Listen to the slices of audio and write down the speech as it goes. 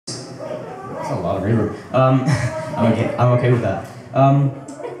a lot of reverb. I'm okay with that.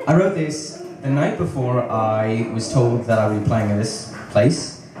 I wrote this the night before I was told that I would be playing in this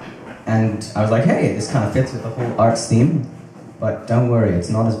place, and I was like, hey, this kind of fits with the whole arts theme, but don't worry, it's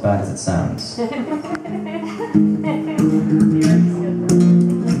not as bad as it sounds.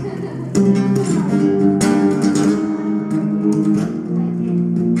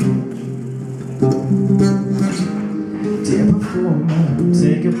 Dear performer,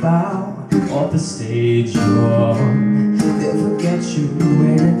 take a bow off the stage you're on. They'll forget you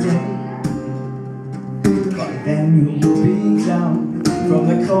in a day, but then you'll be down from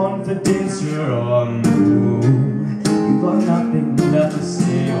the confidence you're on. You've got nothing left to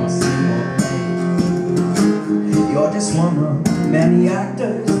say or sing or play. You're just one of many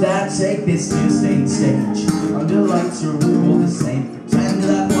actors that take this to the stage. Under lights you're all the same. Pretend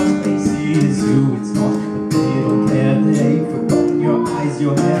that what they see is you, it's not. They don't care, they've forgotten your eyes,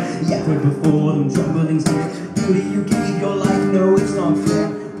 your hair. You heard before them trembling spirit. Beauty you gave your life, no, it's not fair.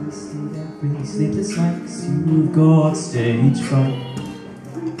 Wasted every sleepless night, 'cause you've got stage fright.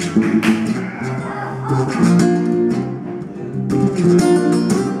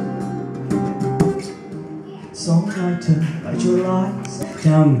 Songwriter, write your lines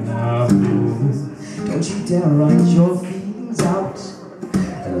down now. Don't you dare write your feelings out.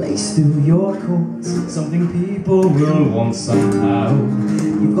 Lace through your chords, something people will want somehow.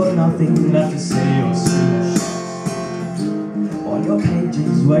 You've got nothing left to say or speak. On your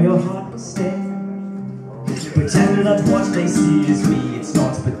pages where your heart will stay. Pretend that what they see is me, it's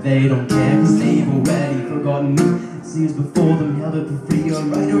not, but they don't care, 'cause they've already forgotten me. Seals before them held it for free. Your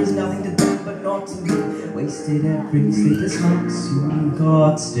writer is nothing to them, but not to me. Wasted every sleepless night, 'cause you've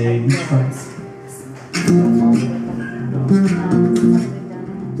got stage fright.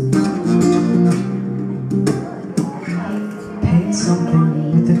 Paint something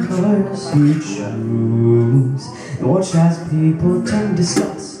with the colors you choose. Watch as people turn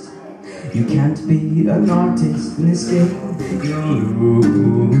disgust. You can't be an artist in this game, you'll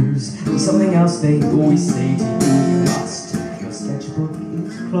lose. Be something else, they always say to you, you must. Your sketchbook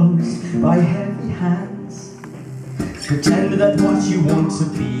is closed by heavy hands. Pretend that what you want to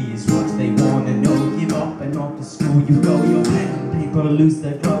be is what they want to know. Give up and not to school you go. Your pen and paper lose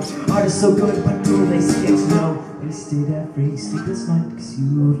their glow. Art is so good, but do they see it? No. Wasted every sleepless night, 'cause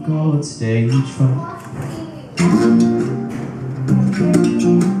you've got stage fright.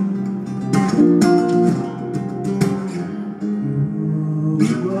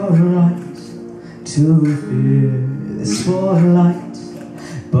 You were right to fear the spotlight,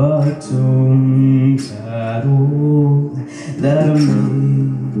 but don't at all let them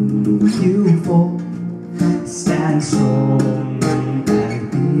make you fall. Stand strong and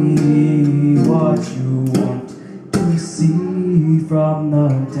be what you want to see from the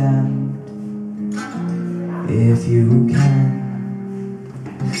damned, if you can.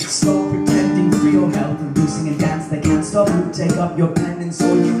 Stop pretending for your health and boosting and dance. They can't stop you. Take up your pen and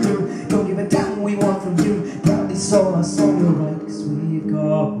saw you through. Don't give a damn what we want from you. Proudly saw us on your right, 'cause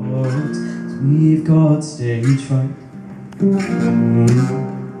we've got stage fright. Mm-hmm.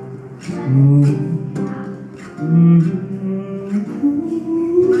 Mm-hmm.